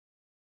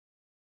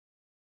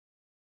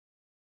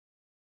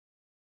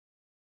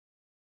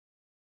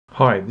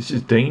Hi, this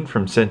is Dean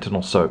from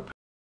Sentinel Soap.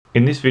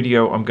 In this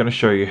video I'm going to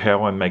show you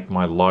how I make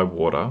my lye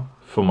water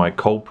for my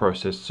cold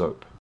processed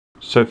soap.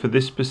 So for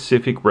this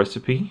specific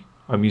recipe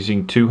I'm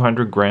using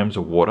 200 grams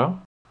of water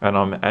and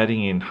I'm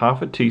adding in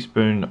half a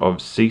teaspoon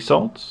of sea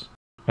salts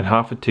and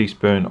half a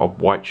teaspoon of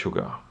white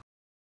sugar.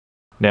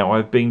 Now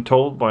I've been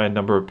told by a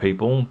number of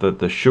people that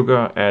the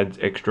sugar adds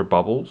extra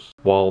bubbles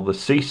while the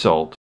sea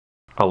salt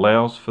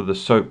allows for the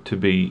soap to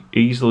be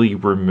easily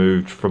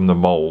removed from the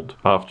mold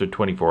after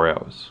 24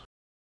 hours.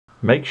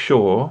 Make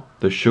sure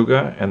the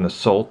sugar and the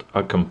salt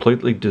are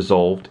completely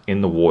dissolved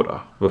in the water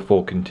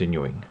before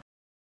continuing.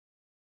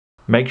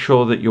 Make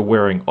sure that you're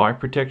wearing eye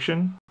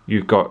protection,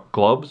 you've got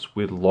gloves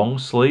with long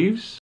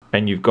sleeves,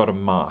 and you've got a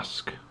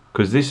mask,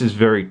 because this is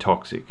very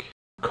toxic.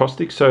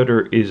 Caustic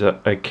soda is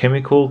a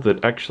chemical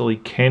that actually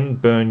can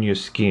burn your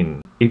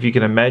skin. If you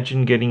can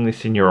imagine getting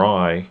this in your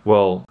eye,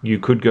 well, you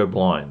could go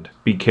blind.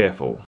 Be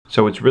careful.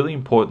 So it's really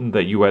important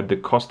that you add the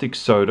caustic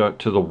soda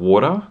to the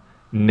water,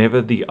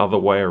 never the other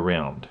way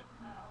around.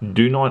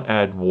 Do not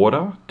add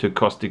water to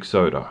caustic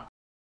soda.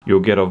 You'll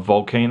get a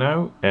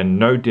volcano and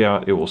no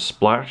doubt it will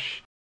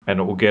splash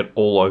and it will get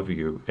all over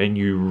you, and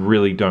you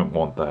really don't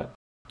want that.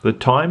 The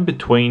time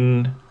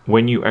between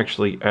when you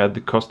actually add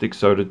the caustic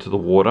soda to the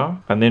water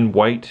and then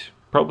wait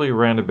probably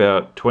around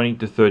about 20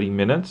 to 30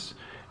 minutes.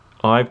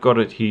 I've got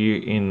it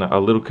here in a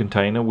little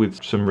container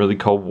with some really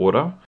cold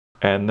water,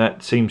 and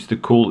that seems to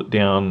cool it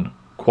down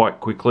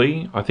quite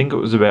quickly. I think it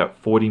was about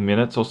 40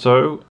 minutes or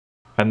so,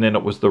 and then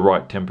it was the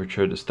right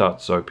temperature to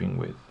start soaping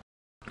with.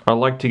 I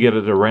like to get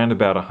it around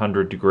about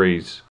 100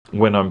 degrees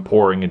when I'm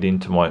pouring it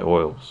into my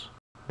oils.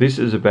 This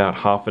is about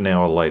half an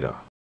hour later.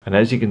 And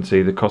as you can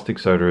see, the caustic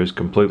soda is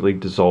completely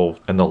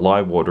dissolved and the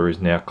lye water is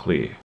now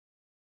clear.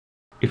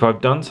 If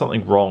I've done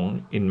something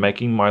wrong in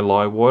making my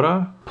lye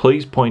water,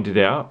 please point it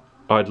out.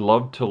 I'd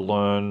love to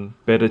learn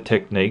better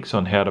techniques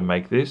on how to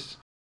make this.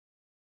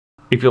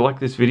 If you like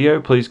this video,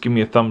 please give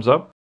me a thumbs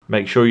up.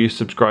 Make sure you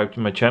subscribe to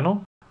my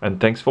channel, and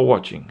thanks for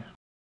watching.